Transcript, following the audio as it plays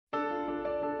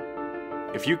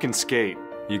If you can skate,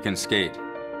 you can skate.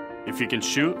 if you can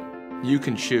shoot, You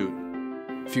can shoot.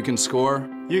 If you can score,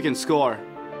 you can score.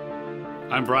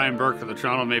 I'm Brian Burke of the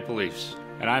Toronto Maple Leafs.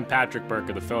 And I'm Patrick Burke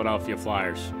of the Philadelphia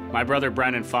Flyers. My brother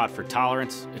Brendan fought for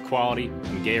tolerance, equality,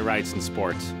 and gay rights in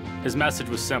sports. His message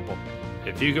was simple.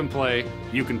 If you can play,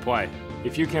 You can play.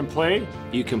 If you can play,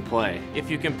 you can play.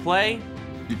 If you can play,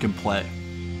 You can play.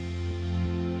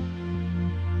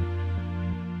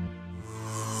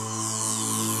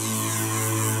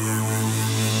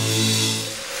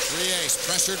 3-ace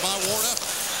pressured by Warda.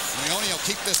 Leone will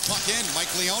keep this puck in.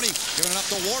 Mike Leone giving it up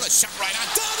to Warda. Shot right on.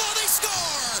 Double, they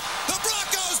score! The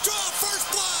Broncos draw first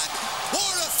blood.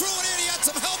 Warda threw it in. He had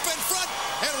some help in front.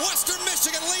 And Western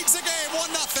Michigan leads the game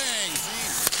 1-0.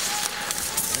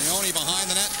 Leone behind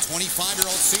the net.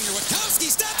 25-year-old senior Witkowski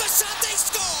stepped the shot. They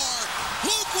score!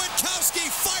 Luke Witkowski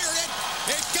fired it.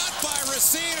 It got by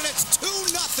Racine, and it's 2-0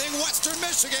 Western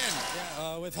Michigan.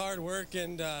 Yeah, with hard work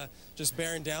and just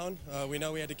bearing down, we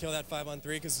know we had to kill that 5-on-3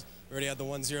 because we already had the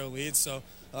 1-0 lead. So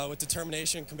with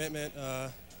determination and commitment,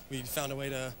 we found a way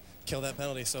to kill that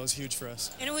penalty, so it was huge for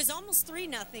us. And it was almost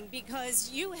 3-0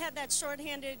 because you had that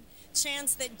shorthanded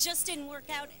chance that just didn't work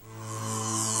out.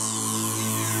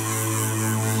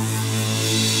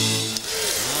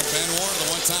 Ben Warda, the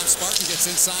one-time Spartan,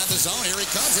 gets inside the zone. Here he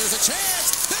comes. Here's a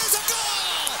chance. There's a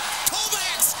goal!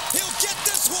 Kovacs, he'll get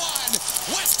this one.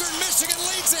 Western Michigan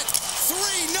leads it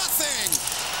 3-0.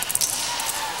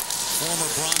 Former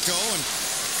Bronco, and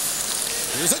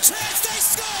here's a chance. They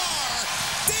score!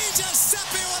 Di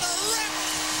Giuseppe with a rip,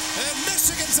 and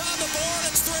Michigan's on the board.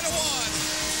 It's 3-1.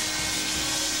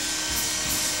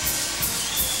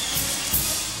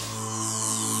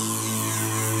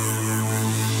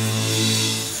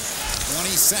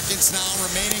 20 seconds now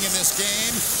remaining in this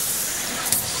game.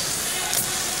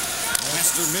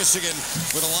 Western Michigan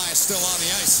with Elias still on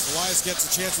the ice. Elias gets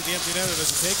a chance at the empty netter.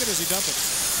 Does he take it? Does he dump it?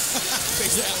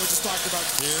 Basically what we just talked about.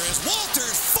 Here is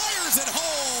Walters, fires it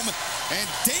home. And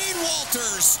Dane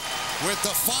Walters with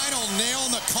the final nail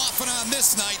in the coffin on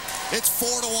this night. It's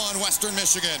 4-1 Western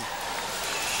Michigan.